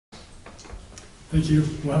Thank you.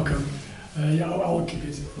 Welcome. Yeah, I'll keep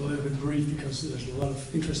it a little bit brief because there's a lot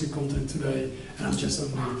of interesting content today, and I'm just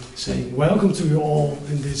only saying welcome to you all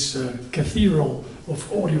in this cathedral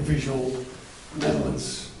of audiovisual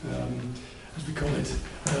Netherlands, as we call it.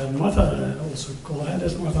 Martha, also call her.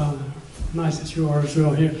 That's Martha. Nice that you are as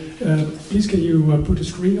well here. Please, can you put the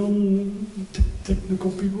screen on,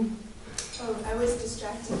 technical people? Oh, I was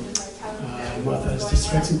distracted with my calendar. Martha is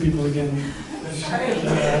distracting people again. Sorry.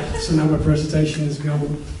 So now my presentation is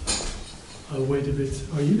going. I'll wait a bit.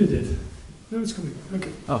 Oh, you did it. No, it's coming. Okay.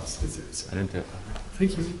 Oh, I didn't do it.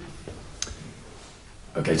 Thank you.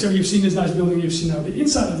 Okay, so you've seen this nice building. You've seen now the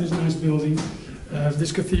inside of this nice building,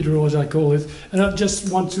 this cathedral, as I call it. And I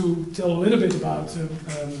just want to tell a little bit about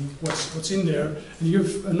what's in there. And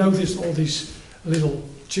you've noticed all these little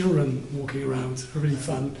children walking around. Really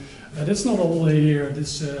fun. That's not all here.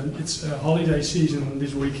 It's holiday season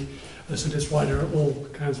this week. So that's why there are all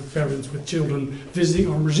kinds of parents with children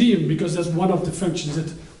visiting our museum, because that's one of the functions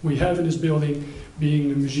that we have in this building, being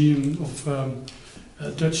the Museum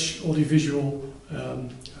of Dutch Audiovisual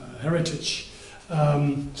Heritage.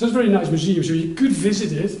 So it's a very nice museum, so you could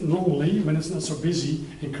visit it normally when it's not so busy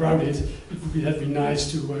and crowded. That'd be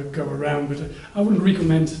nice to go around, but I wouldn't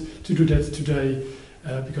recommend to do that today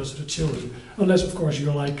because of the children. Unless, of course,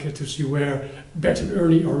 you like to see where Bert and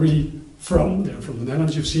Ernie are really from. They're from the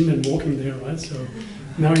Netherlands. You've seen them walking there, right? So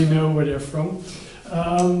now you know where they're from.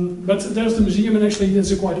 But there's the museum, and actually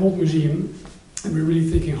it's a quite old museum, and we're really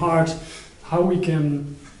thinking hard how we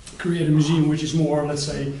can create a museum which is more, let's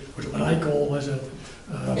say, what I call as a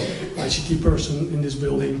ICT person in this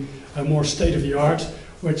building, more state-of-the-art,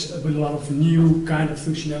 with a lot of new kind of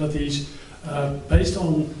functionalities based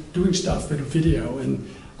on doing stuff with video. And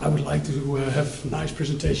I would like to have a nice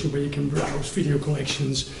presentation where you can browse video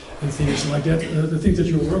collections and things like that, the things that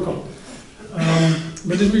you work on.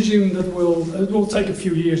 But this museum, it will take a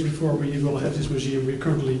few years before we will have this museum. We're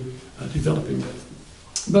currently developing that.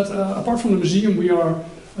 But apart from the museum, we are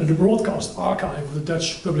the broadcast archive of the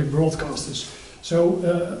Dutch public broadcasters.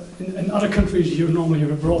 So in other countries, you normally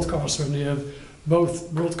have a broadcaster, and they have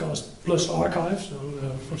both broadcast plus archive. So,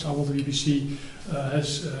 for example, the BBC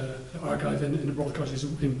has the archive and the broadcast is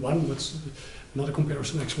in one, but not a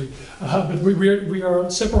comparison actually. But we are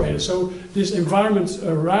separated. So this environment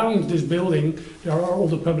around this building, there are all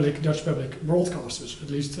the Dutch public broadcasters, at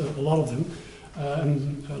least a lot of them,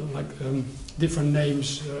 and different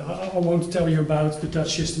names. I won't tell you about the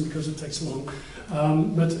Dutch system because it takes long.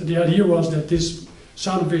 But the idea was that this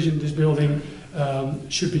Sound Vision, this building,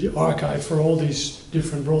 should be the archive for all these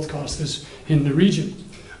different broadcasters in the region.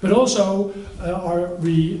 But also are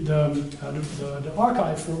we the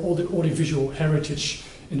archive for all the audiovisual heritage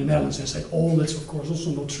in the Netherlands. I say all, that's of course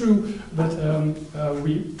also not true, but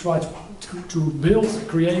we try to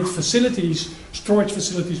create facilities, storage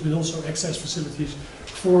facilities, but also access facilities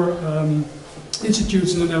for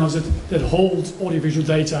institutes in the Netherlands that hold audiovisual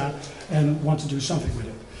data and want to do something with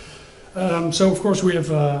it. So of course we have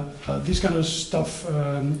this kind of stuff,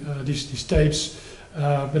 these tapes,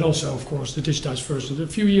 but also of course the digitized versions. A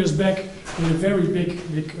few years back we had a very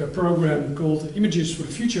big program called Images for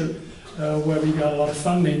the Future, where we got a lot of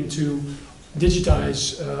funding to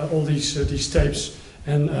digitize all these tapes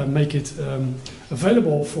and make it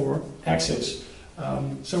available for access.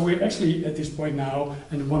 So we're actually at this point now,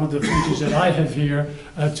 and one of the features that I have here,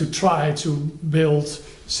 to try to build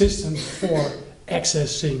systems for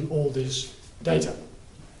accessing all this data.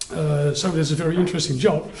 So that's a very interesting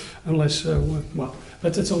job, unless, well,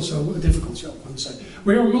 but it's also a difficult job, I would say.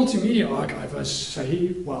 We are a multimedia archive, I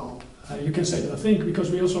say, well, you can say that I think,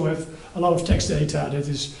 because we also have a lot of text data that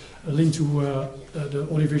is linked to the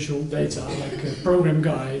audiovisual data, like program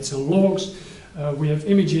guides and logs. We have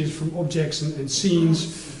images from objects and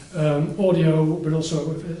scenes, audio, but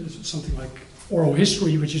also something like oral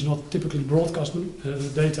history, which is not typically broadcast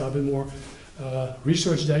data, but more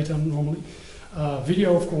research data normally.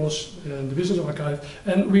 Video, of course, and the business archive.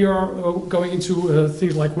 And we are going into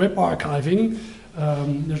things like web archiving.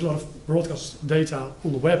 There's a lot of broadcast data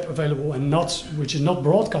on the web available, and which is not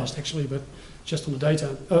broadcast actually, but just on the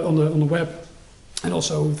data on the web. And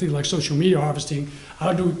also things like social media harvesting.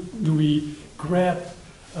 How do we grab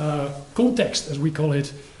context, as we call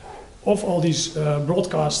it, of all these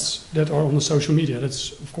broadcasts that are on the social media?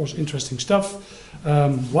 That's of course interesting stuff.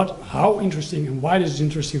 How interesting and why this is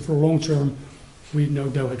interesting for long term, we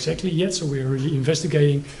don't know exactly yet. So we are really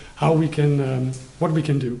investigating how we can, what we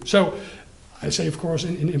can do. So I say, of course,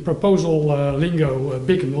 in proposal lingo,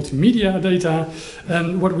 big multimedia data,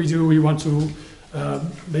 and what we do, we want to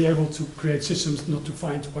be able to create systems not to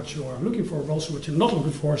find what you are looking for, but also what you're not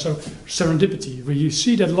looking for. So serendipity. We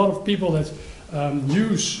see that a lot of people that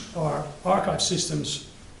use our archive systems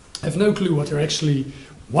have no clue what they actually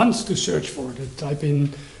want to search for. They type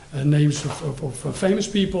in names of famous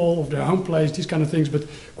people, of their home place, these kind of things, but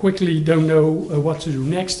quickly don't know what to do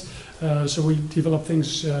next. So we develop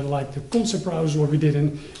things like the concept browser, what we did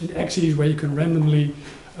in Axis, where you can randomly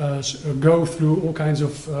go through all kinds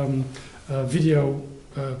of video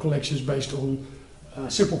collections based on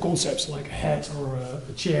simple concepts like a hat or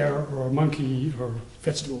a chair or a monkey or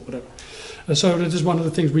vegetable, whatever. So that is one of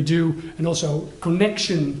the things we do, and also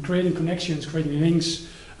creating connections, creating links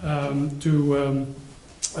to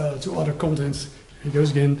other content. Here goes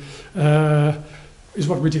again. Is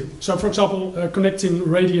what we do. So, for example, connecting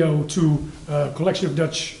radio to a collection of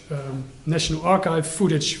Dutch National Archive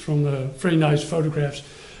footage from very nice photographs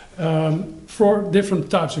for different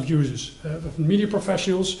types of users. Media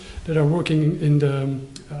professionals that are working in the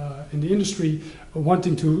industry,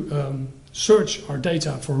 wanting to search our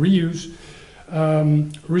data for reuse.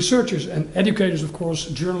 Researchers and educators, of course,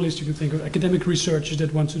 journalists, you can think of academic researchers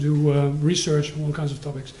that want to do research on all kinds of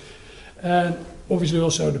topics. And obviously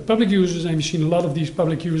also the public users, and we've seen a lot of these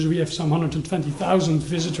public users. We have some 120,000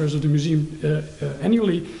 visitors of the museum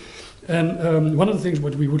annually. And one of the things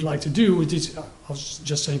what we would like to do is this, I was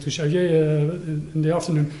just saying to Xavier in the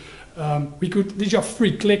afternoon, these are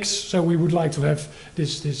free clicks, so we would like to have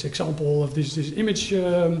this example of this image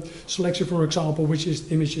selection, for example, which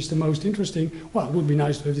image is the most interesting. Well, it would be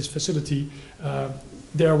nice to have this facility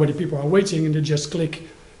there where the people are waiting and they just click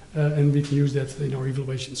and we can use that in our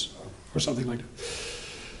evaluations or something like that.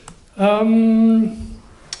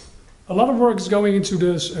 A lot of work is going into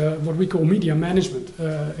this, what we call media management,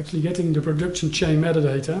 actually getting the production chain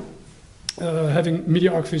metadata. Having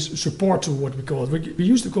media archivist support tool, what we call it. We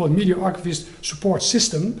used to call it media archivist support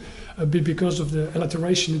system, but because of the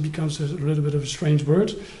alliteration it becomes a little bit of a strange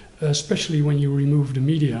word, especially when you remove the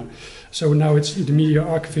media. So now it's the media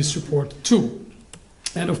archivist support tool.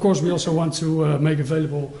 And of course we also want to make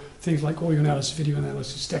available things like audio analysis, video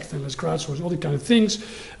analysis, text analysis, crowdsource, all these kind of things.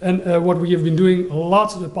 And what we have been doing a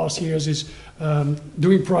lot in the past years is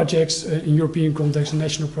doing projects in European context,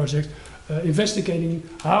 national projects, investigating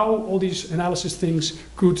how all these analysis things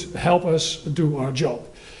could help us do our job.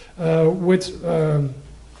 With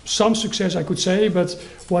some success, I could say, but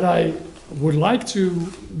what I would like to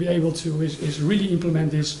be able to is really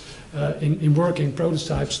implement this in working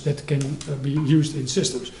prototypes that can be used in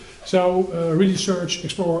systems. So really search,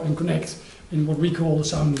 explore and connect in what we call the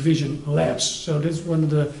Sound Vision labs. So that's one of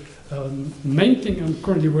the main thing I'm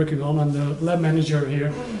currently working on. I'm the lab manager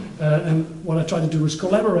here, and what I try to do is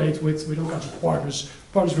collaborate with all kinds of partners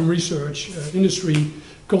from research, industry,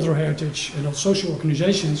 cultural heritage, and also social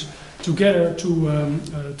organizations together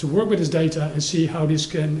to work with this data and see how this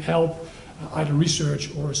can help either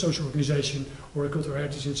research or a social organization or a cultural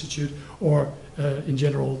heritage institute or in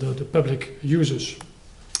general the public users.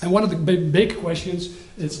 And one of the big questions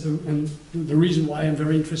is, and the reason why I'm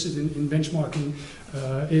very interested in benchmarking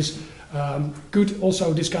is, could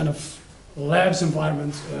also this kind of labs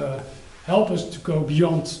environment help us to go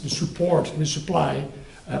beyond the support and the supply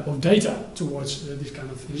of data towards these kind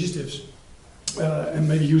of initiatives, and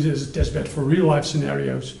maybe use it as a test bed for real life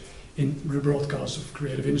scenarios in the broadcast of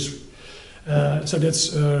creative industry. So that's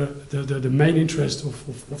the main interest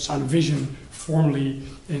of Sound Vision formally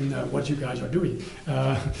in what you guys are doing.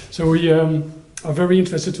 So we are very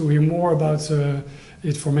interested to hear more about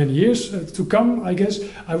it for many years to come, I guess.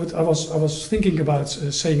 I was thinking about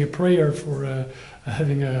saying a prayer for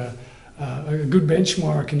having a good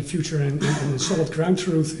benchmark in the future and a solid ground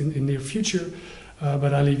truth in near future,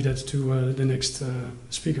 but I leave that to the next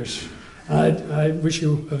speakers. I wish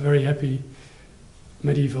you a very happy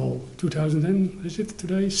medieval 2000 and, is it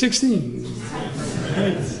today? 16.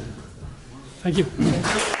 Great. Thank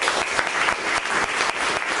you.